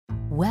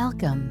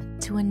Welcome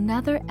to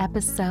another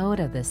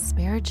episode of The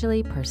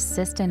Spiritually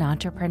Persistent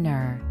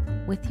Entrepreneur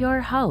with your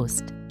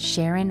host,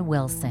 Sharon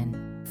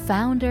Wilson,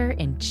 founder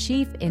and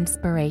Chief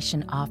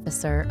Inspiration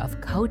Officer of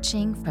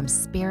Coaching from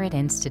Spirit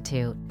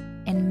Institute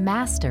and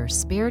Master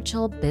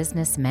Spiritual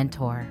Business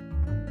Mentor.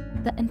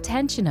 The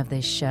intention of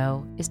this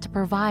show is to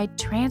provide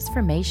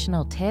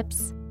transformational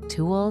tips,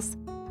 tools,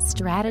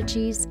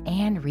 strategies,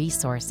 and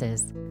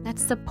resources that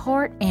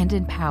support and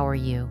empower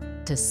you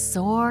to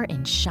soar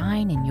and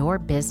shine in your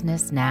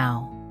business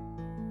now.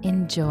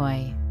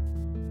 Enjoy.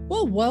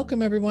 Well,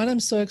 welcome everyone. I'm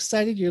so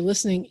excited you're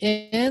listening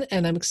in,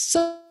 and I'm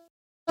so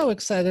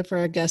excited for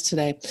our guest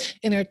today.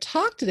 In our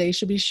talk today,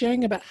 she'll be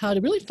sharing about how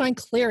to really find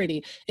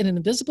clarity in an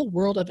invisible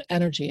world of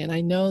energy. And I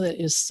know that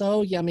is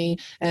so yummy,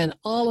 and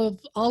all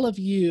of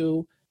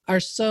you are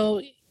so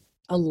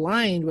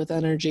aligned with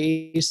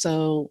energy.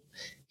 So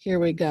here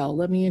we go.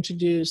 Let me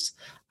introduce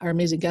our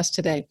amazing guest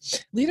today.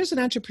 Leaders and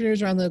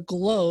entrepreneurs around the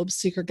globe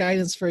seek her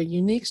guidance for a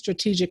unique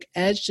strategic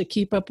edge to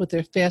keep up with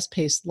their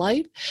fast-paced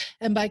life.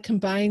 And by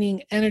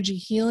combining energy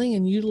healing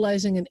and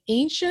utilizing an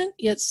ancient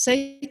yet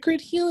sacred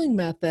healing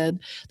method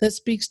that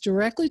speaks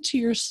directly to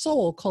your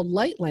soul called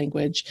light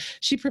language,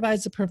 she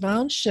provides a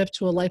profound shift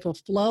to a life of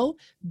flow,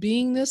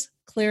 beingness,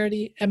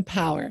 clarity, and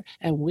power.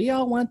 And we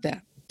all want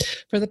that.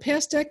 For the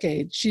past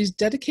decade, she's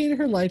dedicated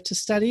her life to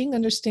studying,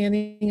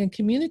 understanding, and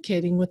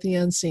communicating with the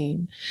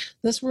unseen.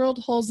 This world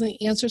holds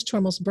the answers to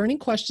our most burning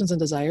questions and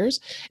desires,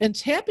 and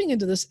tapping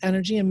into this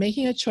energy and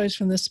making a choice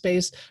from this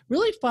space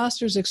really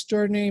fosters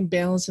extraordinary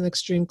balance and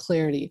extreme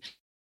clarity.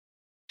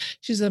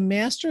 She's a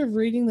master of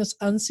reading this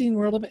unseen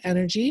world of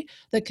energy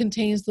that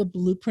contains the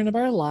blueprint of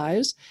our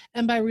lives.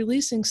 And by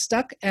releasing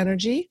stuck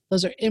energy,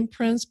 those are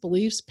imprints,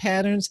 beliefs,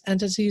 patterns,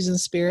 entities, and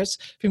spirits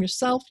from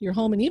yourself, your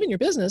home, and even your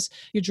business,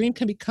 your dream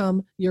can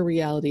become your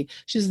reality.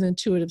 She's an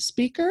intuitive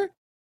speaker,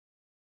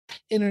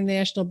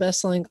 international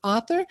best-selling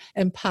author,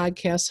 and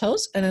podcast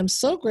host. And I'm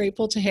so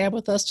grateful to have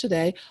with us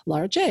today,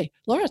 Lara Jaye.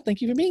 Lara,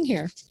 thank you for being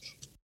here.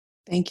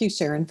 Thank you,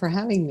 Sharon, for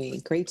having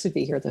me. Great to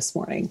be here this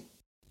morning.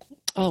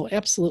 Oh,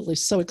 absolutely.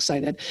 So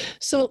excited.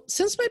 So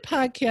since my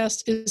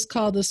podcast is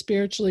called The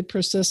Spiritually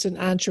Persistent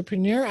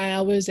Entrepreneur, I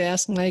always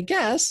ask my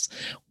guests,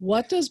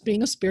 what does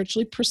being a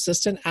spiritually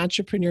persistent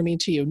entrepreneur mean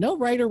to you? No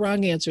right or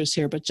wrong answers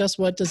here, but just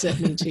what does it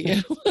mean to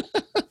you?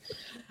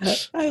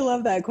 I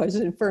love that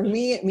question. For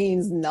me, it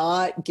means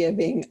not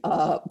giving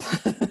up.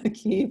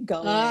 Keep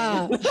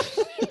going.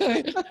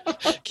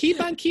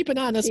 Keep on keeping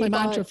on. That's my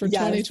mantra for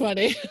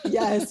 2020.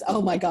 Yes.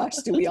 Oh my gosh.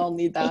 Do we all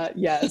need that?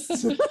 Yes.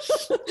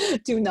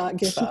 Do not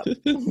give up.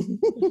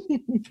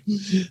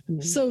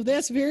 So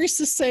that's very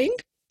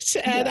succinct.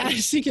 And I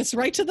think it's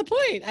right to the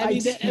point. I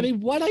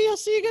mean, what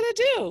else are you going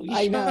to do?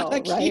 I know,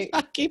 right?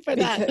 Keep it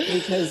on.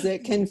 Because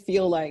it can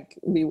feel like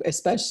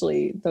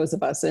especially those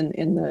of us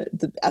in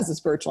the as a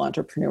spiritual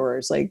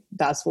entrepreneurs, like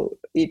that's what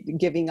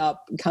giving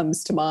up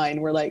comes to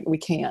mind. We're like, we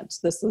can't.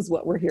 This is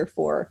what we're here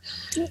for.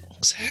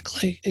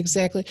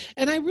 Exactly.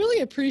 And I really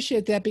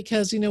appreciate that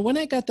because, when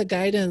I got the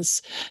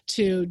guidance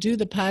to do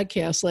the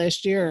podcast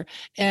last year,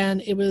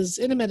 and it was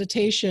in a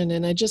meditation,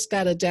 and I just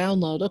got a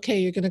download. Okay,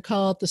 you're going to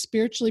call it the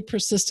Spiritually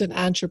Persistent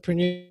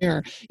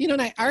Entrepreneur.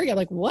 And I argue,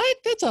 like, what?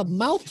 That's a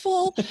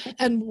mouthful.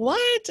 And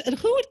what? And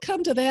who would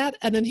come to that?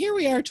 And then here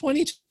we are,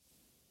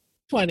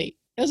 2020.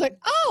 I was like,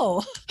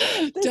 oh,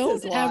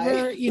 don't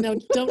ever,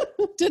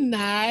 don't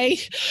deny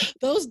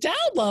those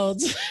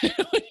downloads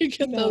when you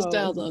get those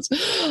downloads.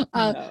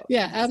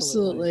 Yeah,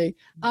 absolutely.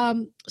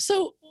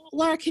 So,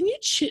 Lara, can you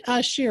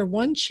share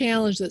one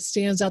challenge that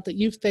stands out that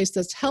you've faced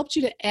that's helped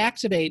you to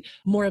activate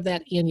more of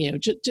that in you?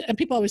 And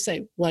people always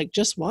say, like,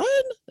 just one?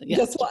 Yeah.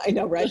 Just one, I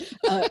know, right?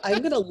 I'm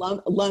going to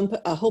lump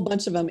a whole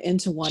bunch of them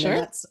into one, Sure.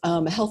 And that's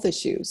health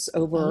issues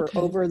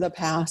over the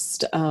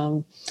past,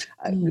 I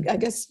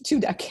guess, 2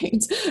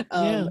 decades.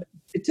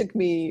 It took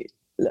me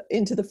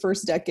into the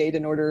first decade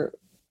in order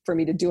for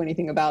me to do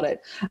anything about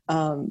it.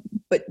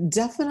 But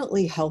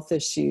definitely health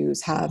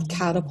issues have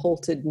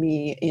catapulted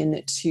me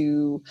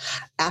into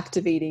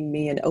activating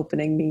me and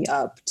opening me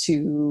up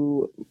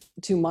to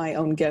my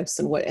own gifts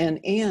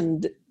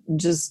and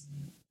just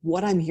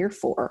what I'm here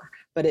for.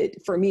 But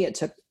for me, it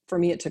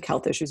took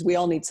health issues. We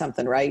all need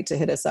something, right, to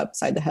hit us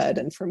upside the head.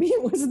 And for me,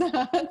 it was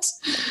that.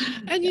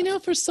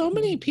 And, for so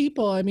many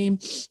people, I mean,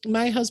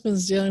 my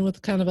husband's dealing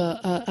with kind of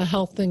a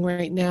health thing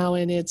right now.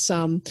 And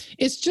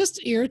it's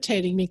just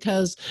irritating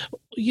because,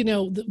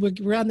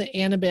 we're on the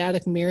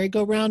antibiotic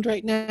merry-go-round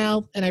right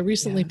now. And I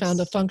recently found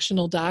a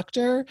functional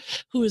doctor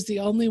who is the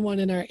only one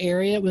in our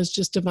area. It was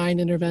just divine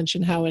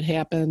intervention, how it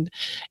happened,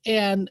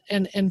 and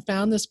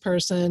found this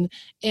person.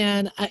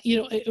 And,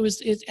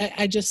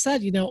 I just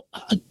said,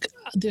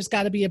 there's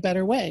got to be a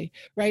better way,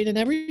 right? And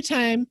every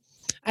time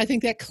I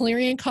think that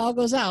clarion call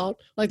goes out,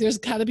 like there's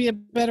got to be a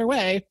better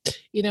way,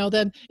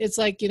 then it's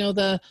like,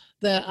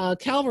 the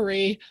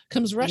Calvary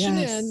comes rushing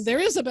in. There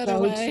is a better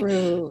way.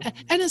 True.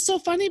 And it's so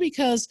funny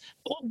because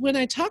when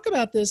I talk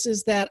about this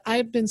is that we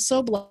have been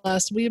so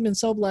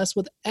blessed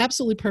with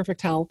absolutely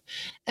perfect health.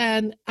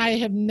 And I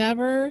have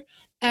never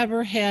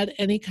ever had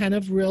any kind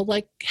of real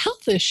like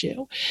health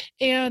issue.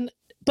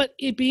 But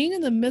it being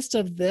in the midst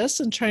of this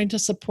and trying to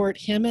support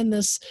him in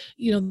this,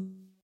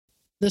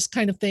 this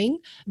kind of thing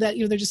that,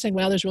 they're just saying,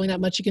 well, there's really not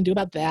much you can do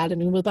about that.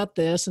 And about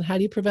this, and how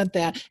do you prevent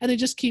that? And they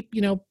just keep,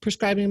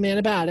 prescribing him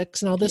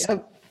antibiotics and all this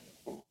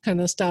kind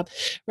of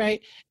stuff.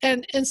 Right.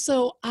 And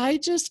so I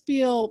just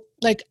feel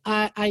like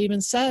I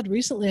even said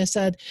recently, I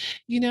said,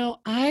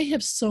 I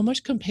have so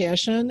much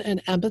compassion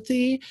and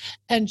empathy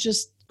and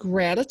just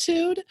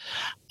gratitude.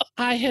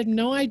 I had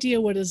no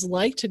idea what it's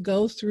like to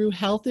go through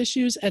health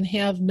issues and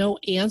have no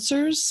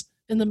answers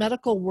in the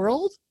medical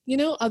world,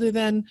 other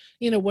than,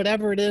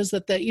 whatever it is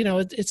that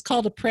it's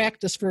called a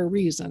practice for a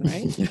reason,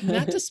 right?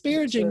 Not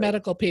disparaging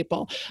medical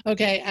people.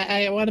 Okay.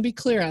 I want to be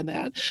clear on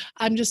that.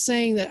 I'm just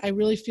saying that I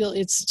really feel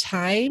it's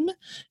time.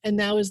 And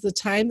now is the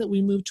time that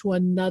we move to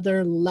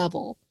another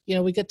level.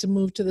 We get to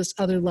move to this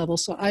other level.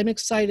 So I'm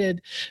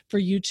excited for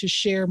you to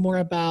share more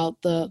about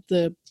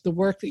the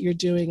work that you're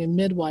doing in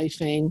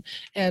midwifing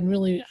and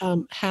really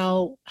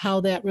how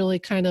that really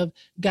kind of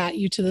got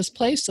you to this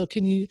place. So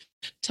can you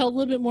tell a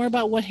little bit more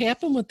about what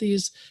happened with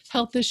these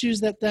health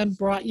issues that then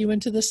brought you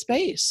into this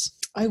space?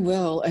 I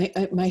will.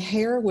 My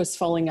hair was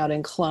falling out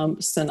in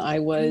clumps, and I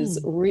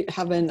was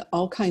having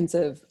all kinds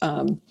of,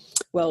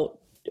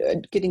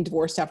 getting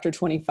divorced after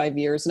 25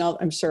 years. And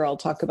I'm sure I'll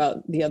talk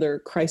about the other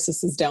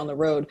crises down the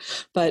road,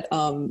 but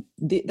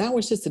that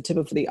was just the tip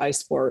of the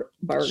iceberg.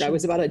 Sure. I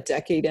was about a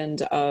decade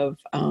into of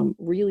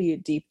really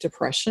deep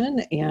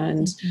depression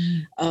and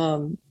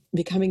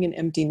becoming an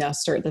empty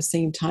nester at the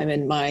same time.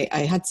 And I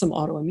had some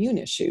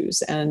autoimmune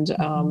issues and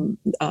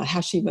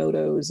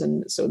Hashimoto's,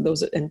 and so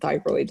those, and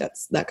thyroid,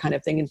 that kind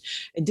of thing. And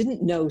I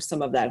didn't know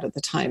some of that at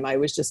the time. I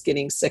was just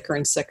getting sicker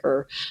and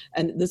sicker.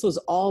 And this was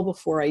all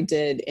before I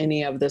did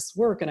any of this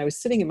work. And I was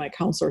sitting in my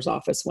counselor's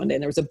office one day,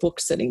 and there was a book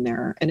sitting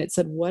there, and it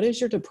said, "What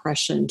is your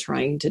depression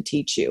trying to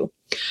teach you?"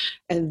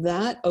 And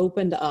that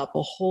opened up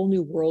a whole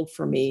new world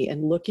for me,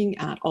 and looking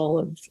at all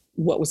of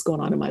what was going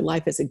on in my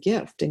life as a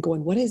gift and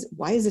going,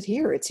 why is it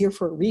here? It's here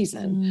for a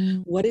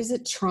reason. What is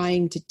it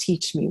trying to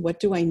teach me? What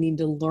do I need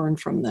to learn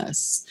from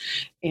this?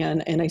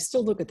 And I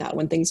still look at that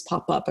when things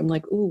pop up. I'm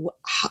like, ooh,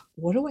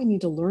 what do I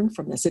need to learn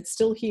from this? It's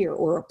still here,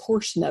 or a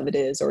portion of it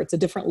is, or it's a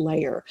different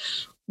layer.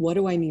 What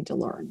do I need to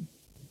learn?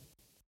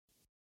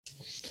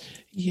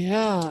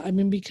 Yeah,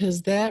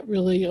 because that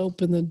really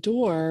opened the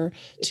door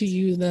to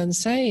you then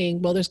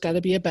saying, well, there's got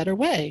to be a better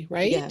way,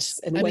 right? Yes.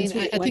 And I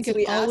think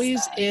it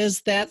always is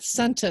that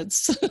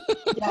sentence.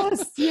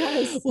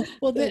 Yes.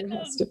 Well,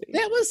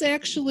 that was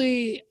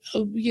actually,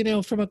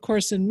 from A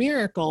Course in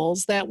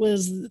Miracles, that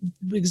was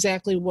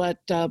exactly what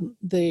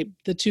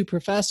the two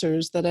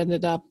professors that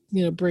ended up,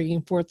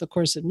 bringing forth the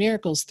Course in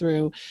Miracles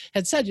through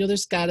had said,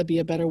 there's got to be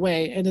a better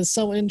way. And it's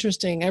so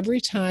interesting. Every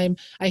time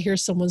I hear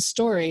someone's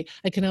story,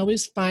 I can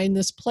always find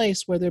this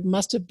place where there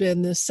must have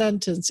been this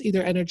sentence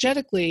either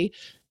energetically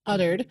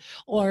uttered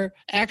or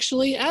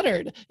actually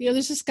uttered.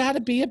 There's just got to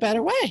be a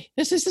better way.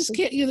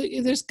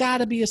 There's got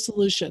to be a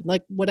solution,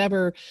 like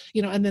whatever,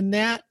 and then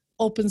that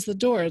opens the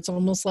door. It's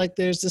almost like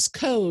there's this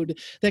code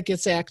that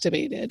gets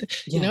activated.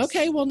 Yes.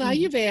 Okay, well, now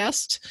you've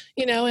asked,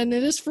 and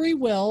it is free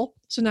will.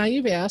 So now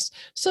you've asked.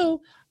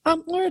 So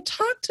Lara,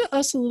 talk to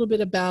us a little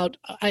bit about,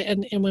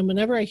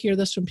 whenever I hear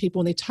this from people,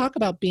 when they talk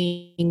about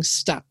being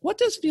stuck, what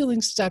does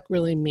feeling stuck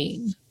really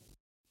mean?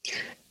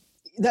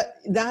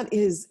 That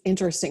is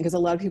interesting, because a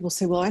lot of people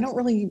say, well,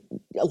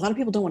 a lot of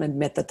people don't want to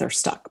admit that they're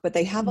stuck, but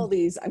they have all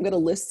these, I'm going to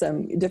list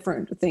some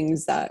different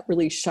things that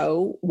really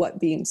show what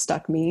being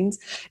stuck means.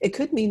 It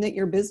could mean that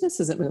your business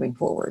isn't moving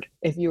forward.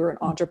 If you're an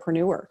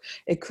entrepreneur,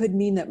 it could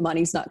mean that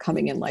money's not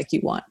coming in like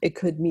you want. It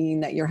could mean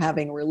that you're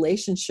having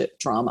relationship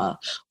drama,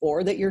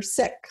 or that you're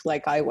sick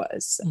like I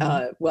was.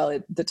 At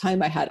the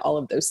time I had all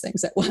of those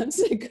things at once.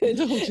 It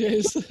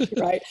could,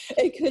 right?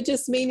 It could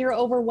just mean you're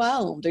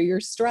overwhelmed or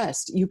you're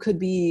stressed. You could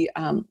be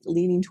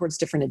leaning towards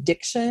different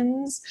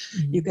addictions.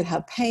 You could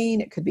have pain.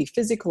 It could be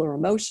physical or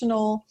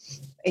emotional.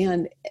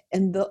 And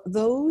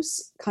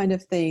those kind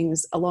of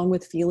things, along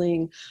with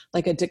feeling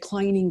like a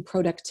declining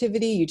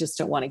productivity, you just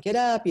don't want to get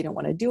up, you don't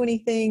want to do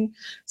anything.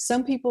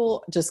 Some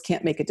people just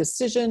can't make a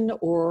decision,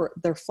 or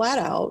they're flat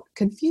out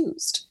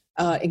confused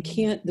and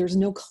there's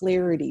no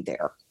clarity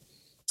there.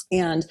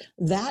 And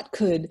that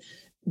could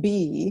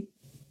be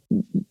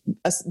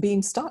us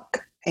being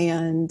stuck.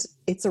 And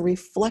it's a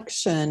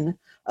reflection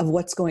of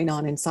what's going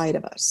on inside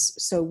of us.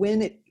 So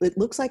when it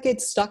looks like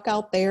it's stuck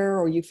out there,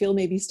 or you feel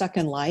maybe stuck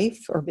in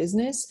life or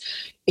business,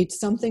 it's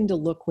something to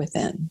look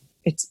within.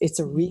 It's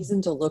a reason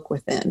to look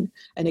within.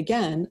 And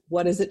again,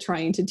 what is it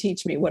trying to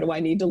teach me? What do I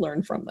need to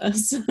learn from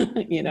this?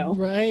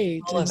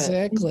 Right,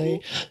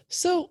 exactly.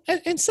 So,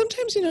 and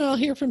sometimes, I'll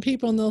hear from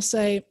people and they'll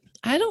say,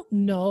 I don't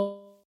know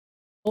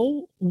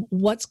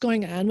what's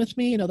going on with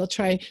me. They'll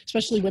try,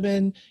 especially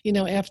women,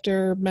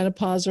 after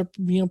menopause or,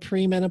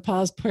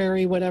 pre-menopause,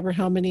 whatever,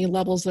 how many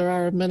levels there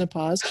are of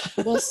menopause,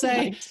 will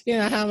say,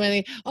 right. How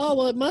many,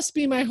 well, it must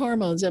be my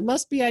hormones. It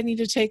must be, I need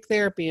to take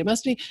therapy. It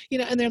must be,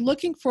 and they're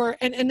looking for,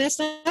 and that's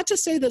not to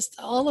say that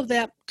all of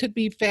that could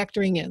be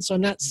factoring in. So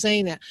I'm not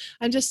saying that.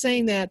 I'm just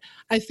saying that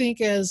I think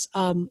as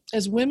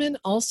women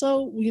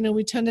also,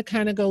 we tend to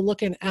kind of go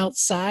looking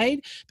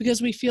outside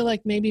because we feel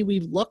like maybe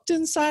we've looked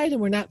inside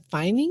and we're not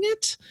finding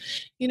it.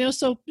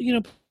 So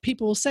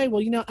people will say,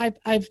 well,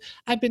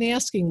 I've been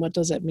asking, what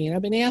does it mean?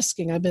 I've been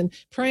asking, I've been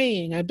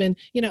praying, I've been,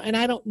 and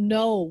I don't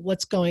know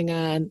what's going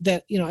on,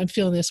 that I'm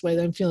feeling this way,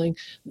 that I'm feeling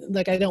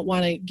like I don't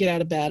want to get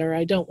out of bed, or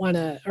I don't want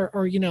to,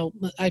 or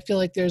I feel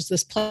like there's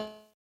this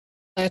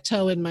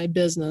plateau in my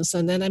business,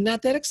 and then I'm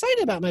not that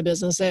excited about my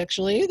business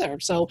actually either.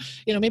 So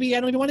maybe I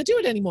don't even want to do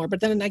it anymore,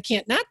 but then I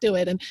can't not do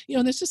it, and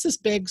there's just this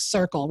big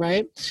circle,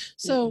 right?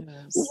 So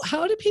Yes.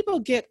 how do people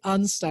get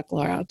unstuck,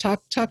 Lara?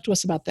 Talk to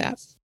us about that.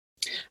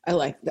 I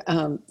like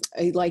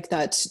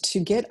that. To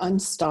get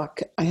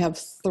unstuck, I have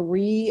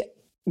 3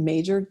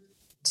 major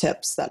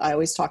tips that I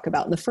always talk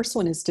about. And the first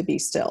one is to be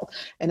still.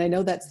 And I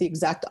know that's the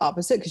exact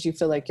opposite, because you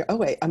feel like, oh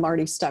wait, I'm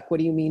already stuck.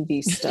 What do you mean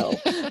be still?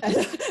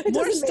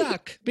 More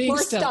stuck.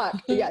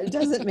 Yeah, it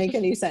doesn't make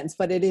any sense,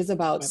 but it is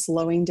about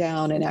slowing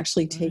down and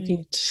actually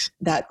taking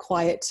that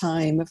quiet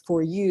time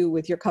for you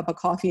with your cup of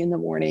coffee in the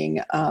morning,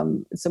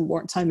 some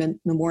more time in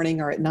the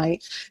morning or at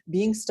night.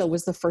 Being still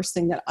was the first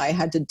thing that I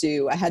had to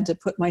do. I had to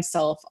put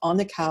myself on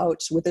the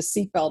couch with a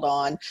seatbelt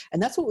on.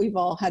 And that's what we've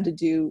all had to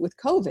do with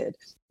COVID.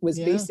 Was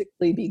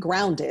basically be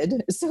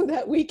grounded so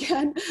that we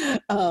can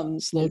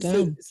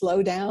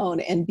slow down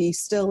and be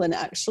still, and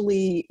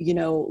actually,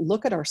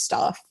 look at our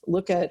stuff,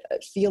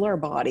 feel our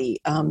body,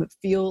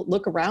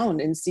 look around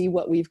and see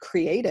what we've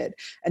created.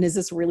 And is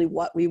this really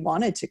what we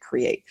wanted to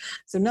create?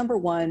 So number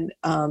 1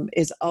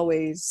 is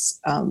always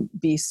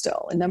be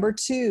still. And number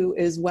 2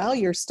 is, while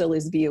you're still,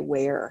 is be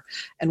aware.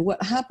 And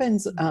what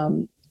happens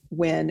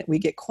when we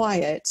get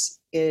quiet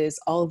is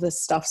all of this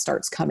stuff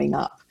starts coming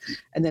up,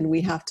 and then we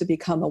have to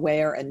become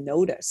aware and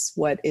notice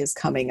what is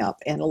coming up.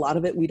 And a lot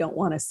of it we don't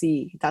want to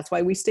see. That's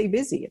why we stay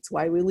busy. It's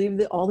why we leave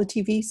all the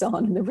TVs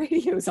on and the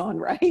radios on,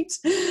 right?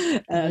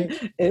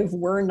 And if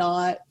we're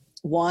not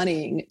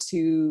wanting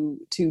to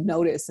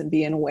notice and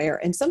be aware,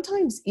 and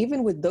sometimes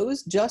even with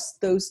those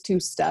 2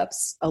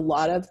 steps, a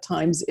lot of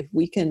times if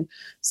we can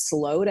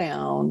slow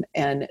down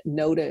and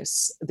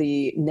notice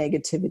the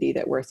negativity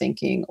that we're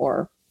thinking,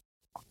 or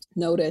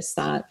notice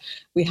that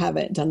we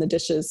haven't done the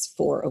dishes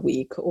for a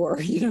week,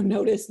 or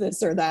notice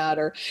this or that,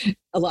 or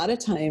a lot of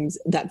times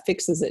that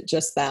fixes it,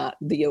 just that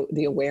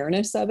the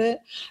awareness of it,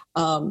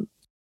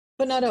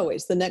 but not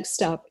always. The next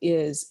step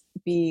is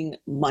being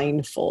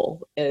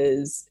mindful,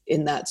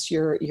 that's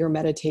your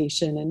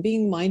meditation. And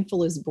being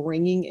mindful is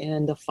bringing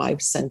in the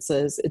 5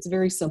 senses. It's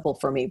very simple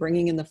for me,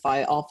 bringing in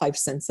all 5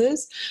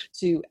 senses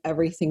to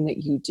everything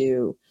that you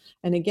do.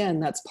 And again,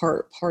 that's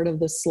part of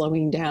the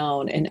slowing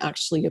down and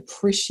actually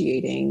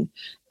appreciating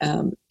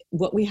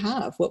what we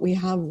have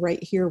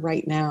right here,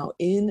 right now,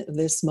 in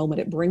this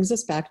moment. It brings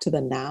us back to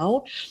the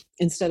now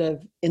instead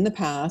of in the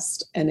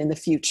past and in the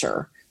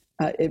future.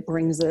 It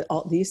brings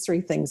all these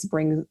 3 things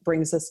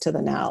brings us to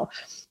the now.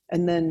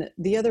 And then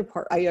the other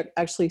part, I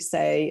actually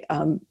say,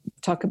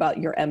 talk about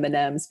your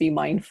M&Ms, be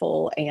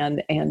mindful,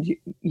 and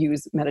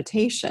use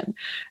meditation.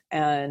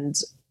 And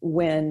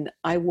when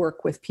I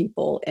work with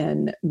people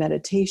in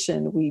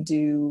meditation, we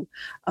do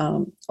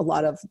a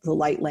lot of the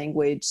light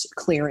language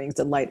clearings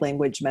and light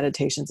language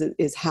meditations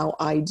is how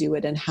I do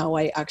it, and how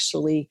I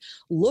actually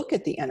look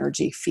at the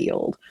energy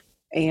field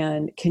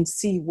and can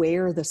see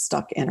where the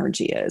stuck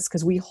energy is.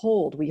 Because we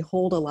hold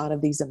a lot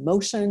of these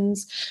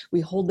emotions.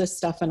 We hold this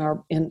stuff in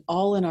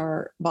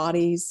our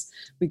bodies.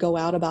 We go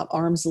out about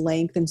arm's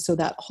length. And so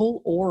that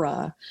whole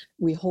aura,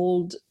 we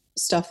hold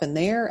stuff in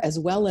there, as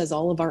well as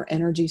all of our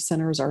energy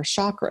centers, our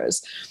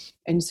chakras.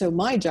 And so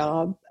my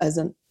job as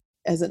an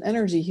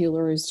energy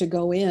healer is to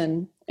go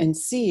in and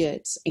see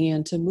it,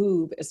 and to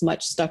move as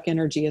much stuck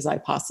energy as I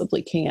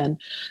possibly can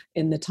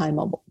in the time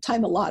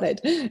allotted,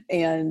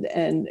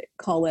 and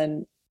call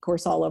in, of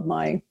course, all of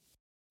my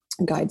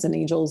guides and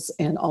angels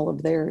and all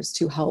of theirs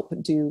to help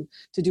do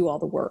all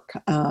the work.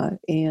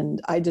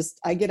 And I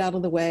get out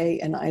of the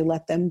way and I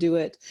let them do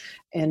it,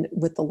 and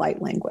with the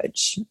light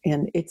language.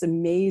 And it's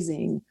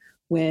amazing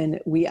when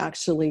we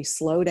actually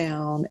slow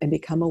down and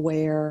become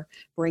aware,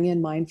 bring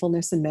in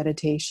mindfulness and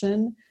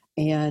meditation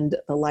and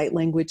the light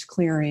language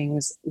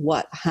clearings,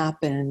 what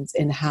happens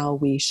and how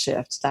we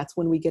shift. That's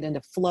when we get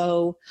into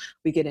flow.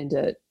 We get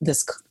into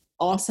this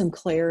awesome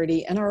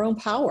clarity and our own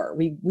power.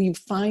 We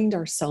find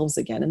ourselves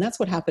again. And that's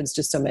what happens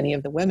to so many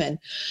of the women,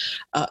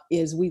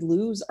 is we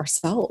lose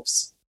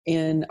ourselves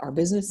in our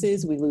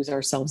businesses. We lose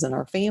ourselves in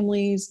our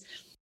families.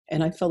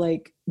 And I feel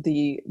like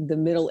the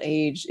middle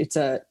age, it's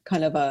a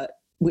kind of a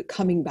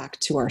coming back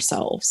to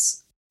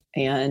ourselves.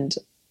 And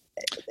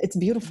it's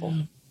beautiful.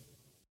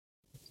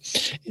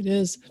 It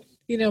is.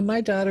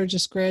 My daughter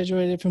just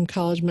graduated from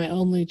college, my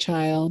only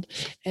child,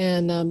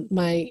 and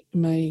my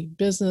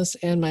business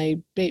and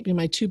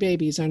my two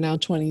babies are now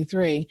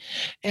 23.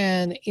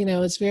 And,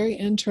 it's very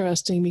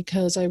interesting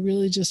because I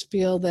really just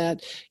feel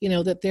that,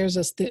 that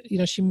there's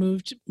she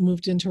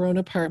moved into her own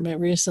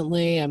apartment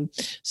recently. And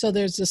so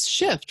there's this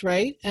shift,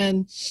 right?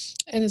 And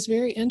it's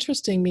very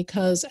interesting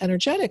because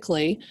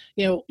energetically,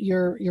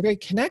 you're very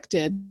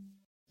connected.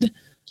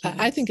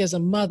 I think as a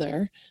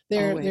mother,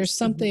 there's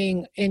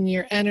something in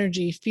your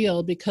energy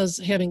field because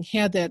having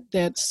had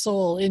that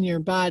soul in your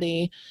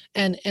body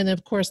and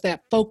of course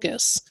that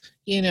focus,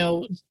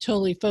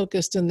 totally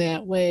focused in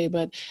that way.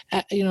 But,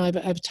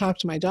 I've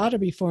talked to my daughter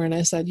before and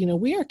I said,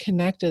 we are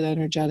connected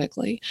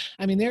energetically.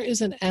 I mean, there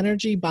is an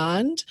energy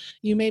bond.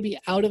 You may be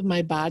out of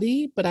my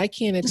body, but I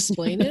can't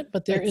explain it.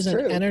 But there is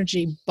an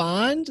energy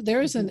bond.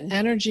 There is an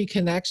energy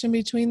connection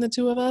between the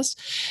two of us.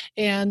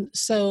 And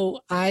so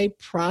I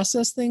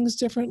process things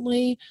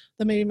differently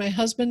than maybe my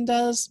husband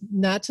does.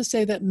 Not to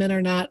say that men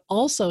are not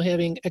also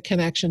having a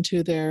connection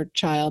to their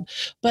child,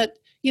 but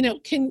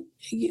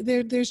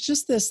there's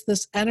just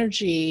this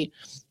energy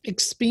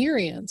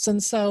experience.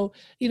 And so,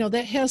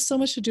 that has so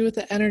much to do with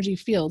the energy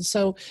field.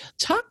 So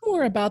talk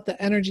more about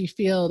the energy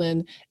field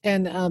and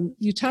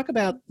you talk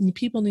about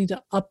people need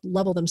to up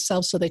level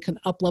themselves so they can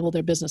up level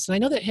their business. And I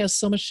know that has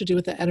so much to do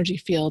with the energy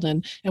field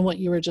and what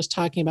you were just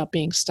talking about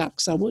being stuck.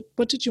 So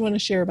what did you want to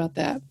share about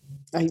that?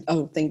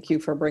 Thank you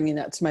for bringing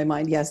that to my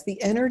mind. Yes,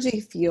 the energy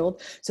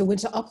field. So when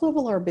to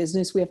up-level our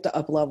business, we have to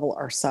up-level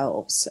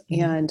ourselves.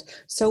 And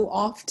so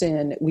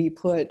often we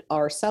put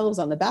ourselves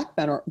on the back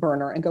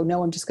burner and go,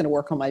 no, I'm just going to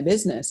work on my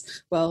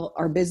business. Well,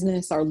 our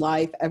business, our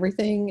life,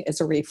 everything is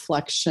a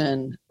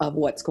reflection of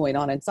what's going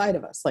on inside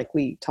of us, like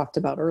we talked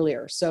about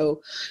earlier.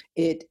 So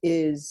it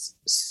is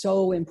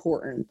so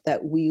important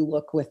that we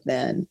look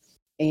within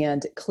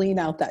and clean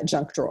out that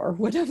junk drawer,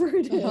 whatever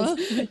it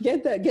is.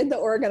 Get the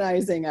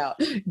organizing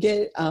out.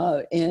 Get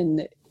all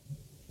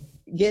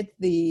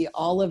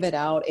of it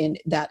out, and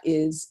that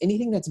is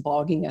anything that's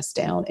bogging us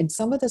down. And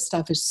some of the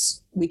stuff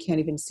is we can't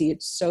even see.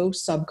 It's so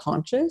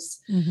subconscious.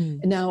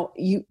 And now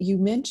you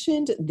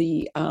mentioned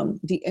the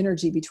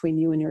energy between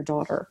you and your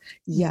daughter.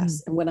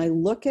 Yes, and when I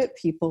look at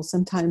people,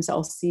 sometimes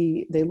I'll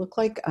see they look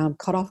like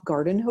cut off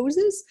garden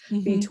hoses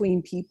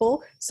between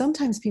people.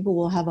 Sometimes people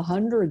will have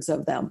hundreds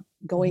of them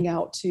going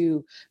out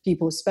to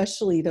people,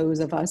 especially those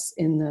of us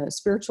in the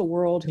spiritual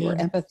world who are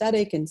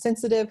empathetic and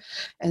sensitive.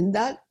 And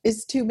that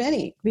is too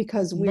many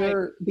because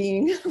we're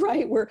being,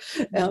 we're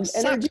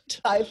energy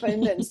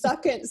siphoned and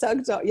sucked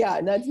out. Yeah,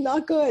 and that's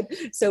not good.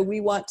 So we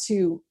want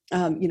to,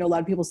 a lot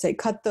of people say,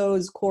 cut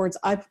those cords.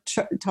 I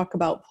talk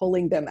about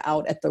pulling them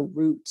out at the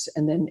root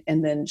and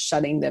then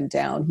shutting them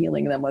down,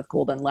 healing them with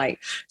golden light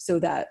so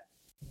that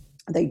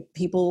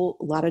people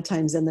a lot of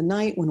times in the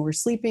night when we're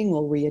sleeping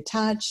will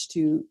reattach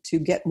to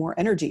get more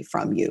energy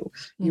from you.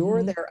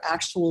 You're their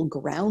actual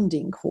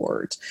grounding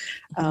cord.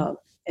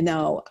 And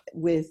now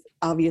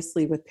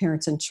obviously with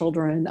parents and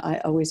children, I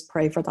always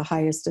pray for the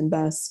highest and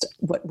best,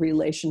 what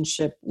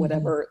relationship,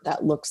 whatever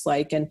that looks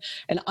like. And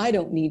I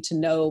don't need to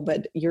know,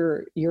 but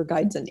your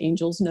guides and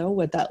angels know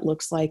what that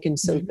looks like. And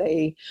so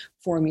they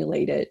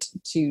formulate it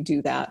to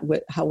do that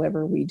with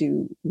however we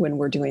do when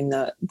we're doing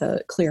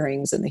the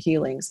clearings and the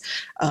healings.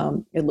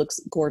 It looks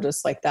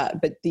gorgeous like that.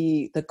 But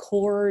the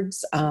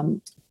cords,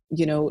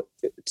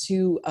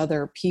 to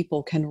other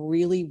people can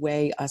really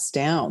weigh us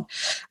down.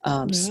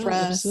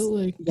 Stress,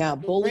 absolutely.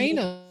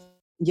 Bullying.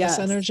 Yes,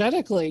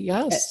 energetically.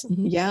 Yes.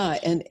 Yeah.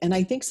 And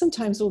I think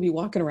sometimes we'll be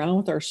walking around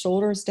with our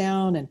shoulders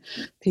down and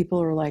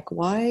people are like,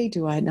 why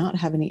do I not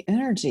have any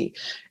energy?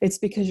 It's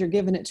because you're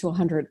giving it to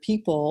 100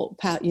 people,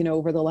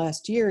 over the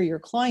last year, your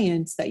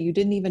clients that you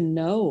didn't even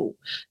know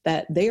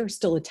that they are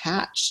still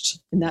attached.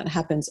 And that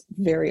happens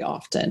very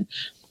often.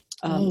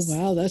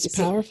 Wow, that's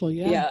powerful.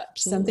 Yeah.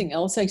 Something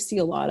else I see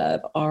a lot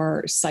of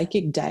are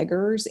psychic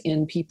daggers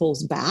in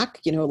people's back.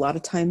 A lot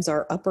of times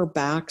our upper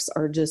backs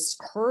are just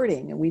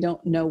hurting and we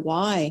don't know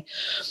why.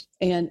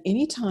 And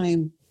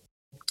anytime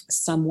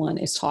someone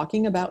is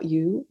talking about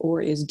you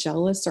or is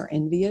jealous or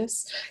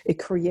envious, it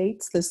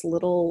creates this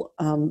little,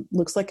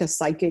 looks like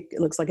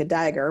a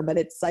dagger, but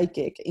it's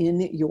psychic in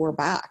your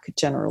back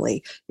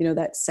generally.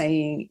 That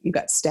saying, you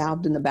got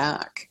stabbed in the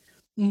back.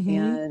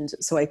 And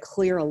so I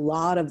clear a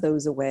lot of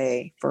those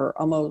away for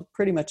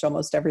pretty much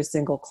almost every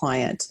single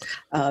client.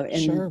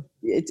 And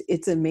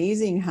it's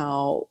amazing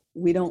how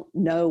we don't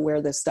know where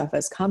this stuff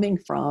is coming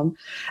from.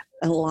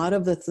 A lot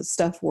of the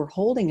stuff we're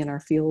holding in our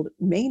field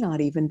may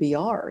not even be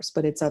ours,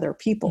 but it's other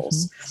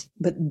people's.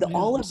 But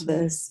all of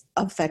this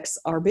affects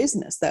our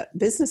businesses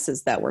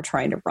that we're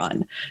trying to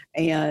run.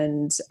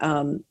 And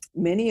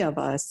many of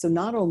us, so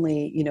not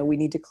only, we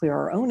need to clear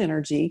our own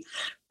energy,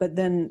 but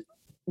then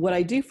what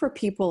I do for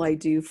people, I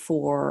do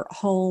for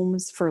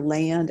homes, for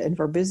land, and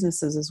for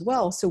businesses as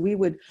well. So we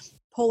would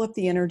pull up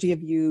the energy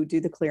of you, do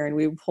the clearing.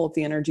 We would pull up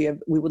the energy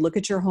we would look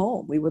at your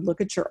home. We would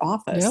look at your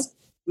office.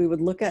 We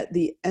would look at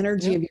the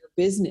energy of your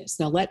business.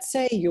 Now, let's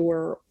say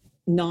your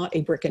not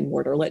a brick and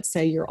mortar. Let's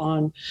say you're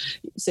on,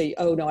 say,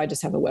 oh no, I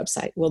just have a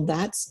website. Well,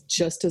 that's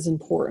just as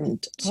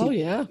important to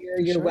clear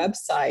your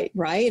website,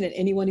 right? And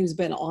anyone who's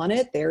been on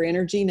it, their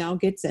energy now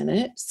gets in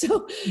it.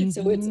 So it's,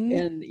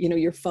 and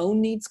your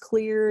phone needs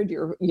cleared,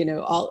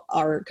 all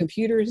our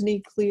computers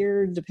need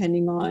cleared,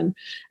 depending on,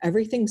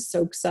 everything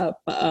soaks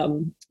up.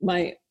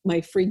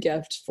 My free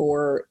gift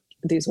for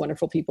these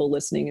wonderful people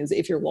listening is,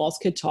 if your walls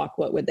could talk,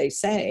 what would they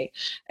say?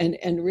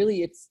 And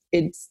really it's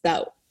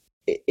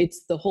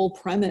the whole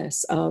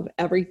premise of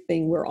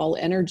everything. We're all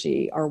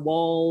energy. Our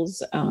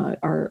walls,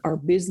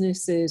 our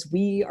businesses,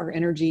 we are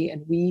energy,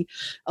 and we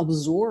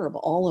absorb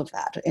all of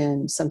that.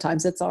 And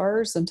sometimes it's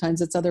ours,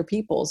 sometimes it's other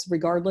people's.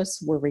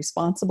 Regardless, we're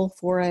responsible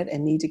for it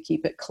and need to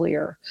keep it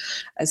clear.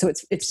 And so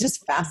it's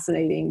just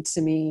fascinating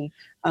to me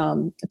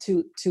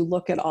to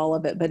look at all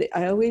of it. But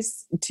I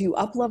always, to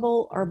up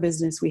level our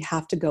business, we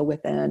have to go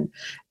within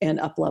and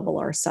up level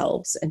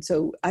ourselves. And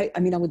so I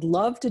would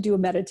love to do a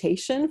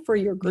meditation for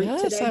your group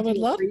today. Yes, I would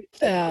love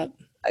that.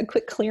 A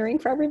quick clearing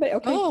for everybody.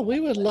 Okay. Oh,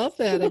 we would love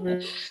that,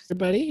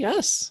 everybody.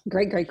 Yes.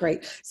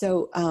 Great.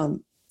 So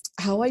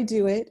how I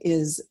do it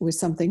is with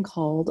something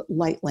called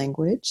light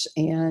language,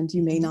 and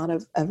you may not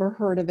have ever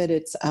heard of it.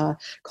 It's a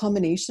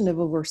combination of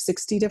over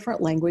 60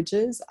 different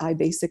languages. I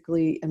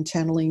basically am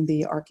channeling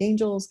the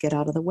archangels, get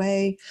out of the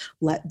way,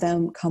 let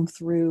them come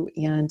through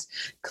and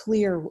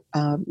clear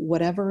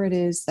whatever it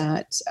is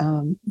that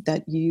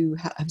you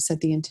have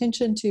set the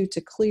intention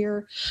to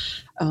clear.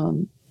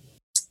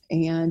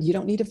 And you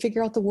don't need to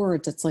figure out the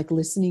words. It's like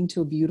listening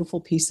to a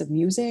beautiful piece of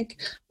music.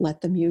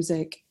 Let the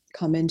music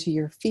come into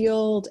your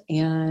field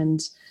and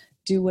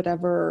do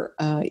whatever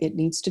it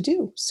needs to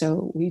do.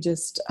 So we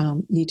just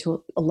need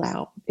to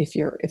allow, if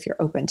you're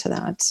open to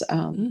that.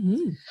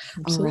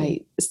 All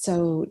right.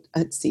 So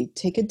let's see.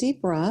 Take a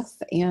deep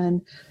breath,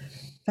 and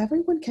if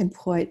everyone can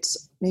put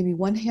maybe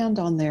one hand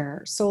on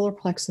their solar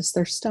plexus,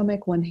 their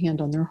stomach, one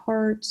hand on their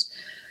heart.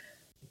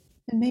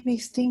 And maybe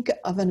think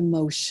of an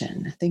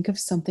emotion. Think of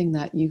something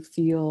that you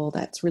feel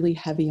that's really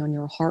heavy on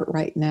your heart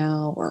right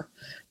now, or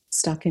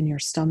stuck in your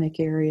stomach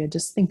area.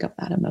 Just think of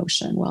that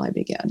emotion while I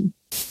begin.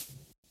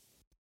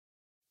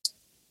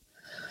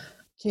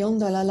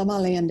 Kiondala la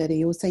malayandere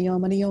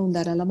usayamani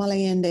yondara la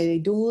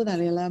malayandere do da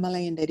la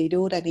malayandere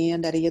do da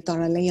yandere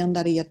yatara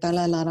layandere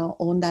yatala lara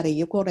ondare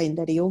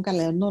yokorendere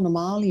yogala no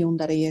normal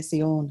yondare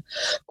yesion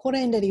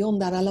korendere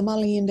yondara la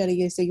malayandere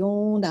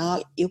yesion da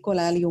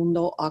yokolali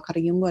yondo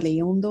akariungo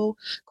leondo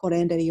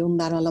korendere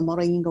yondara la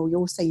maringo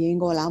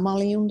yosayengo la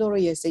malayandoro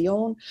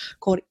yesion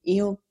kor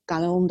io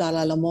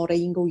Kalondala la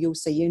moringo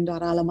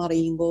yusayendara la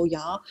maringo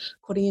ya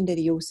Koriendere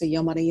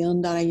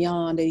yusayamariandara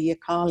ya de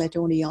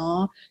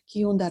yakaletonia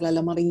Kiondara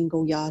la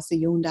maringo ya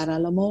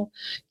sayundara la mo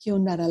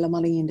Kiondara la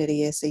mariendere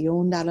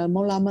yasayundara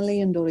mola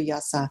malayandoro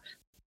yasa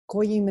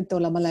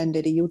Koyimito la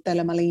malandere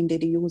yutala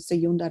malindere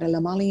yusayundara la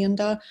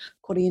malianda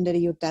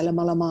Koriendere yutala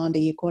malamande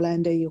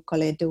yikolande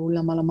yukoledo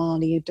la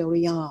malamani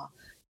doria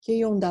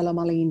Kiondala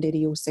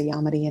malindere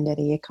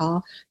yusayamariendere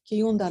yaka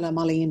Kiondala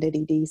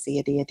malindere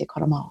disi de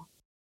korama.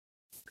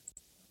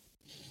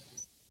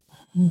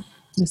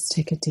 Just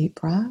take a deep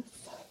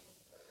breath.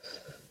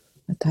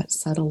 Let that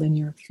settle in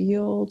your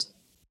field.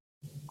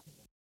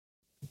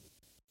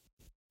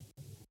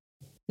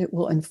 It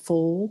will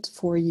unfold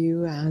for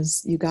you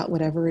as you got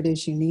whatever it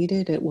is you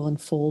needed. It will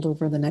unfold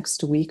over the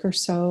next week or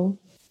so.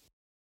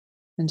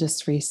 And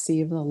just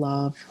receive the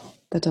love,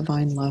 the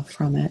divine love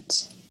from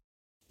it.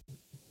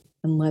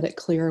 And let it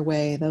clear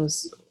away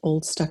those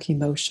old stuck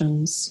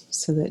emotions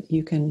so that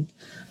you can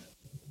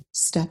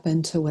step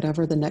into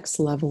whatever the next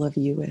level of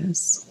you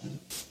is.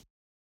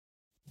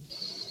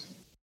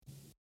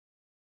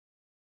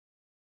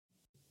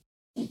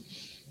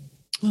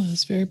 Oh,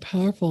 that's very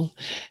powerful.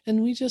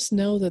 And we just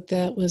know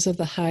that was of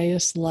the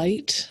highest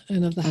light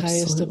and of the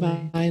highest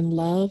divine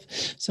love.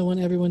 So I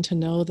want everyone to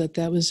know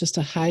that was just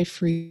a high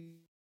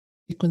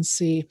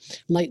frequency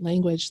light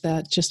language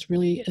that just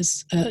really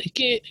is,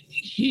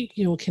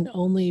 can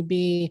only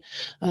be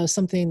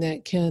something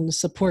that can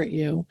support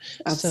you.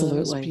 Absolutely. So it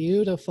was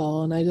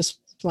beautiful. And I just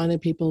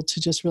wanted people to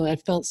just really, I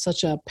felt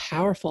such a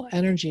powerful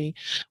energy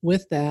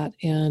with that.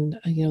 And,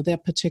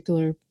 that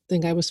particular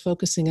thing I was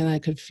focusing on, I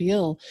could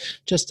feel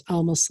just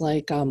almost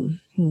like,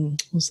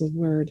 what's the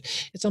word?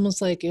 It's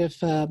almost like if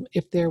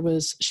there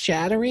was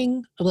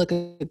shattering of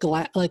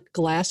like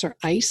glass or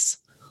ice.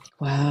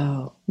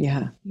 Wow.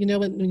 Yeah.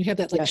 When you have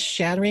that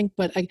shattering,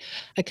 but I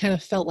kind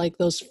of felt like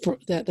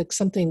that like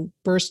something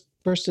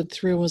bursted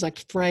through and was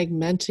like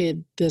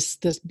fragmented this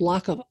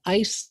block of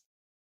ice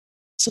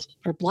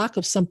or block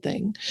of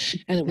something.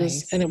 And it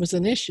was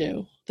an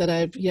issue that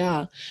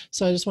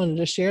so I just wanted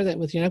to share that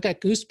with you. And I've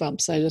got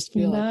goosebumps. I just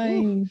feel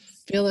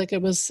feel like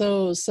it was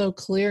so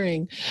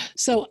clearing.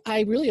 So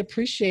I really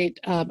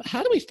appreciate, how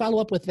do we follow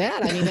up with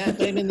that?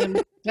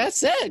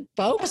 That's it,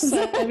 folks.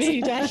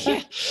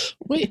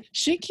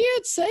 She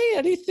can't say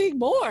anything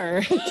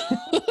more.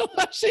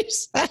 What she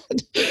said.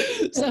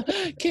 So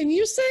can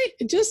you say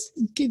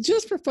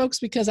just for folks,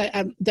 because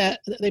that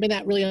they may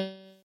not really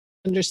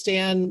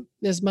understand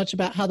as much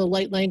about how the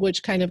light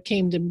language kind of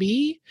came to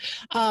be.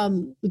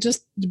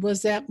 Just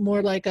was that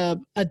more like a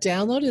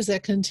download? Is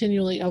that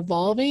continually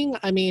evolving?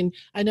 I mean,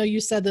 I know you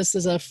said this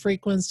is a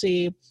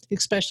frequency,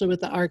 especially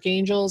with the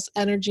archangels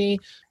energy,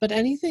 but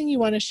anything you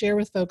want to share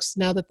with folks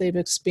now that they've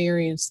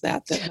experienced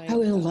that I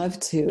would love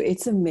to.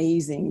 It's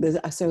amazing.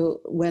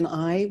 So when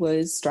I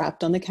was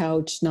strapped on the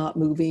couch, not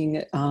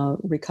moving,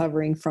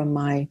 recovering from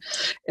my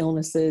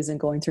illnesses and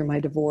going through my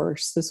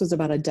divorce, this was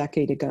about a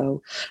decade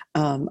ago,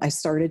 I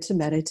started to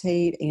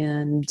meditate,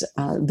 and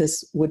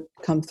this would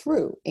come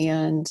through.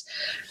 And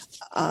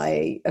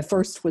I at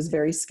first was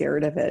very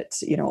scared of it,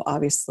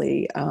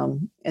 obviously.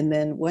 And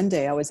then one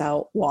day I was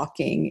out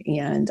walking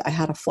and I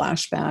had a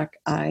flashback.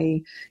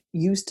 I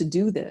used to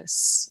do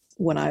this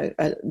when I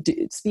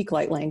speak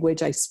light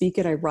language. I speak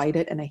it, I write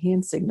it, and I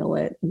hand signal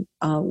it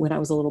when I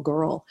was a little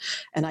girl.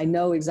 And I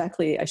know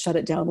exactly, I shut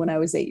it down when I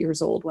was 8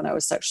 years old, when I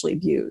was sexually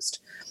abused.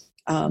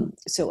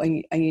 So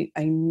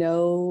I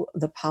know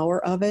the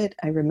power of it.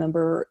 I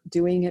remember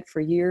doing it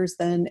for years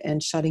then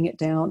and shutting it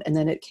down, and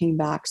then it came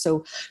back.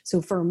 So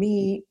for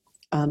me,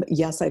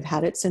 yes, I've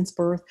had it since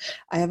birth.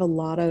 I have a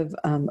lot of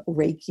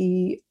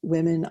Reiki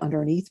women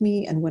underneath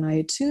me, and when I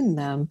attune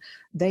them,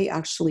 they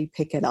actually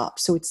pick it up.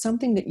 So it's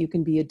something that you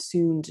can be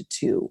attuned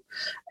to,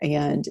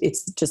 and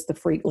it's just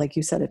like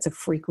you said, it's a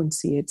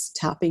frequency. It's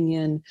tapping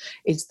in.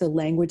 It's the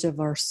language of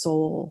our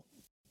soul.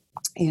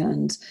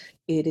 And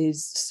it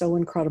is so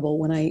incredible.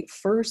 When I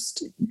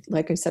first,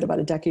 like I said, about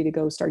a decade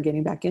ago, started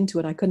getting back into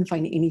it, I couldn't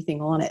find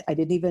anything on it.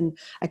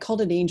 I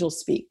called it angel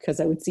speak because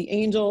I would see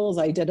angels.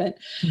 I didn't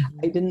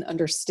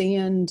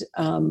understand,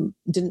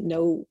 didn't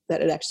know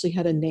that it actually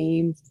had a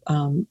name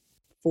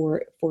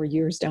for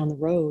years down the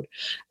road.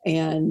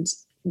 And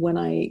when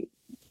I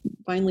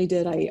finally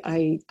did,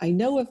 I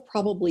know of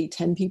probably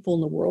 10 people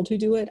in the world who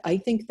do it. I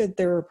think that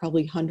there are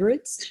probably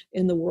hundreds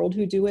in the world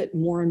who do it,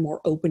 more and more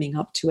opening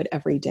up to it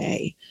every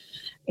day.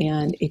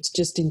 And it's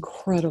just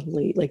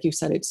incredibly, like you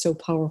said, it's so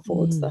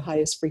powerful. It's the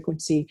highest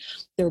frequency.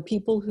 There are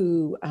people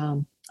who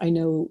I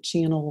know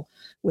channel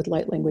with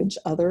light language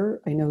I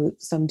know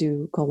some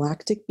do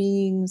galactic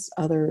beings,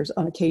 others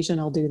on occasion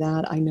I'll do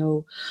that. I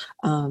know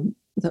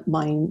that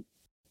mine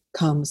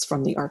comes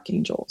from the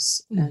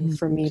archangels, and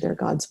for me they're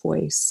God's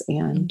voice,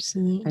 and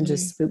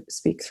just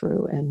speak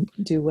through and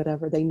do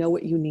whatever. They know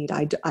what you need.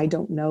 I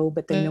don't know,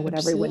 but they know what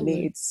everyone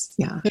needs.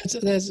 Yeah,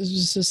 that's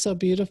just so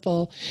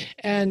beautiful,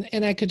 and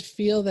I could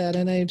feel that,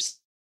 and I've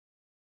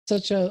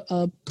such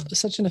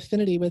an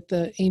affinity with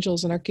the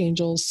angels and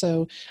archangels,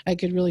 so I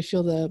could really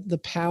feel the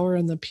power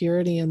and the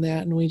purity in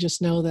that. And we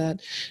just know that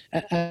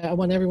I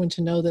want everyone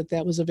to know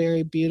that was a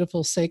very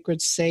beautiful,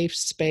 sacred, safe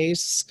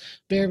space,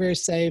 very, very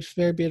safe,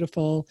 very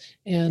beautiful,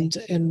 and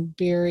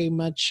very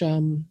much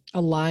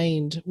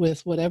aligned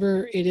with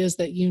whatever it is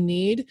that you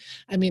need.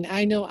 I mean,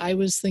 I know I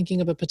was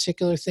thinking of a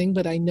particular thing,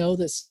 but I know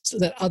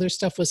that other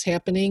stuff was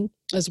happening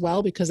as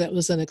well, because that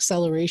was an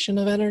acceleration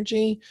of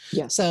energy.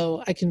 Yes.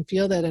 So I can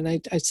feel that, and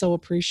I so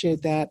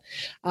appreciate that.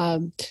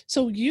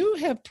 So you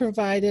have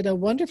provided a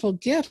wonderful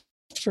gift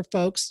for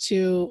folks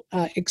to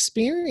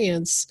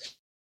experience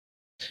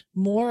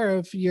more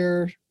of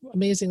your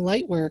amazing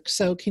light work.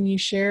 So can you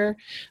share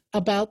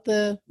about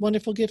the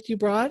wonderful gift you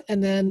brought,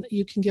 and then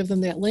you can give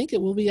them that link.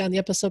 It will be on the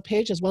episode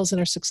page as well as in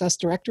our success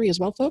directory as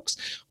well, folks.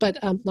 But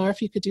Lara,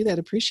 if you could do that,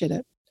 appreciate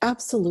it.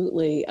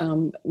 Absolutely.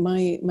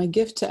 My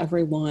gift to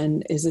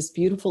everyone is this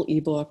beautiful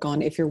ebook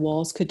on If Your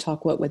Walls Could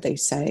Talk, What Would They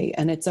Say?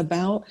 And it's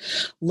about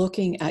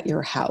looking at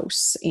your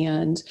house.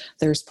 And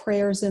there's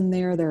prayers in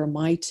there. There are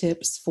my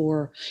tips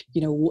for,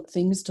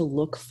 things to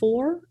look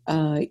for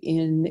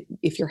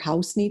if your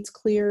house needs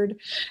cleared,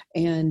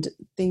 and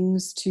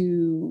things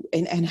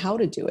and how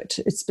to do it.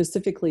 It's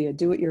specifically a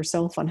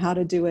do-it-yourself on how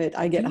to do it.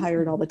 I get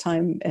hired all the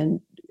time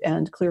and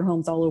clear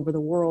homes all over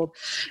the world.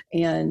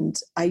 And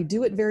I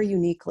do it very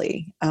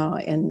uniquely.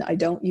 And I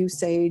don't use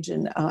sage,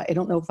 and I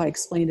don't know if I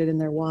explained it in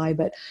there why,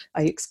 but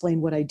I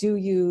explain what I do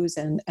use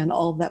and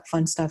all of that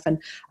fun stuff.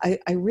 And I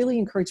really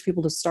encourage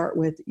people to start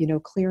with,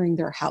 clearing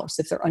their house.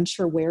 If they're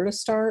unsure where to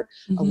start,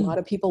 a lot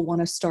of people want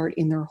to start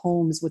in their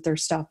homes with their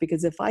stuff,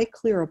 because if I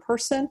clear a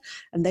person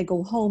and they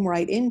go home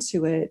right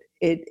into it,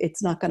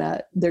 it's not going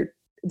to,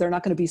 they're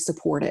not going to be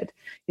supported.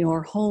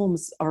 Our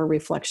homes are a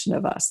reflection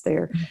of us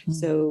there.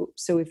 So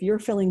if you're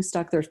feeling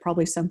stuck, there's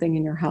probably something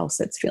in your house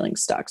that's feeling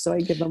stuck. So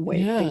I give them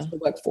things to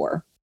look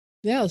for.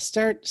 Yeah,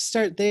 start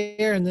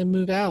there and then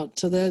move out.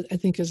 So that, I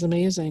think, is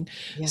amazing.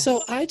 Yes.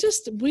 So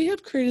we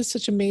have created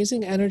such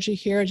amazing energy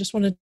here. I just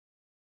want to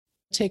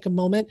take a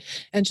moment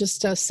and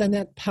just send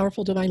that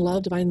powerful divine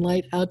love, divine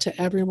light out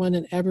to everyone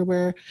and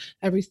everywhere,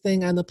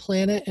 everything on the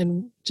planet,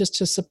 and just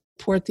to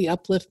support the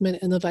upliftment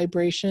and the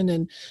vibration,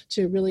 and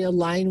to really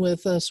align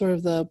with sort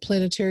of the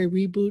planetary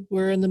reboot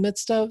we're in the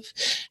midst of,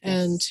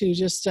 and to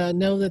just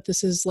know that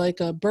this is like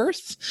a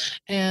birth,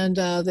 and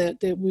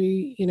that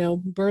we,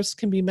 births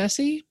can be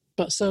messy.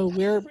 But so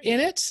we're in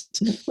it,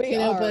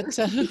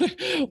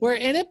 but we're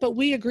in it, but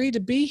we agreed to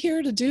be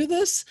here to do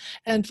this.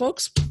 And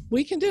folks,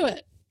 we can do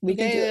it. We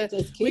can do it.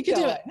 Just keep we can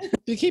going. do it.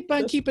 We keep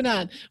on keeping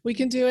on. We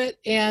can do it.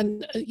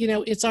 And,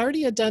 it's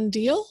already a done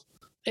deal.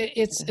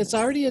 It's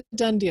already a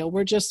done deal.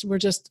 We're just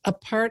a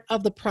part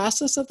of the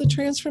process of the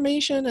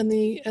transformation and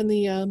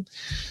the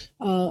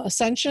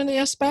ascension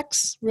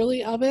aspects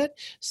really of it.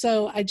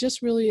 So I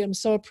just really am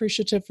so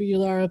appreciative for you,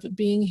 Lara, of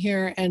being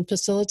here and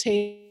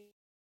facilitating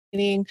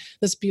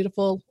this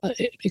beautiful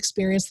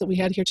experience that we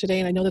had here today.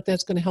 And I know that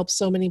that's going to help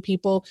so many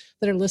people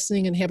that are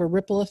listening and have a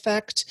ripple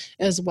effect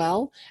as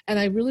well. And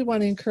I really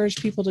want to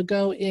encourage people to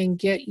go and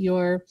get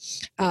your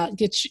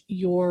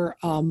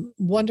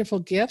wonderful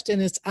gift.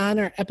 And it's on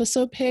our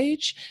episode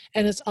page.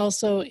 And it's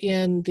also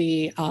in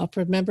the,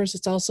 for members,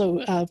 it's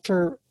also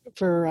for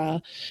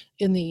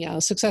in the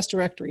success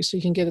directory, so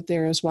you can get it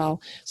there as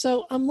well.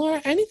 So,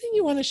 Lara, anything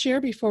you want to share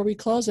before we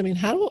close? I mean,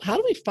 how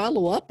do we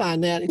follow up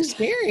on that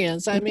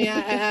experience? I mean,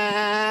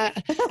 I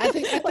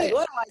think like,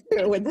 what do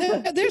I do with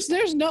that? There's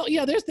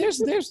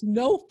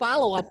no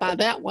follow up on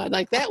that one.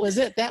 Like, that was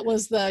it. That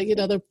was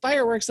the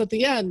fireworks at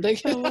the end.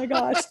 Oh my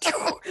gosh.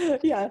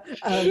 Yeah.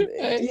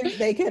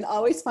 They can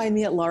always find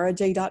me at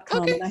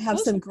larajay.com. Okay, and I have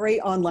awesome. some great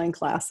online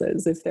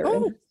classes if they're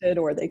interested,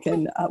 or they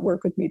can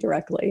work with me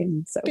directly.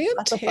 And so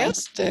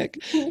fantastic.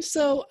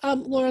 So,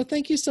 Lara,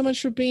 thank you so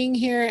much for being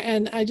here.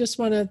 And I just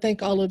want to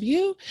thank all of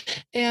you.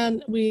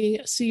 And we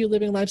see you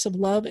living lives of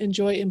love and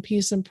joy and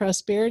peace and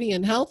prosperity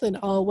and health and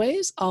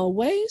always.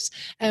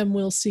 And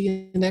we'll see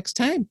you next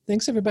time.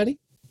 Thanks, everybody.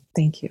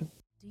 Thank you.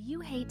 Do you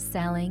hate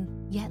selling,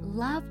 yet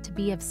love to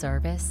be of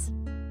service?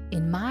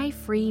 In my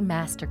free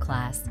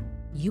masterclass,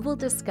 you will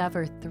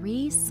discover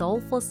 3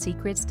 soulful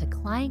secrets to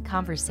client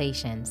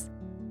conversations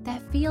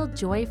that feel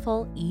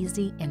joyful,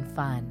 easy, and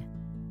fun.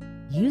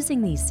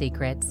 Using these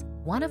secrets,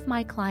 one of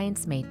my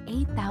clients made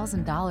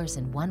 $8,000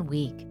 in 1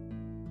 week,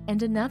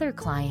 and another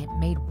client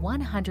made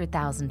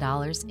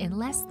 $100,000 in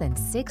less than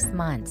 6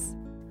 months.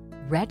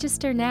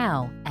 Register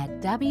now at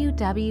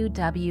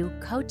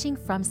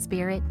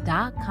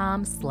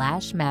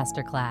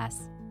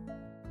www.coachingfromspirit.com/masterclass.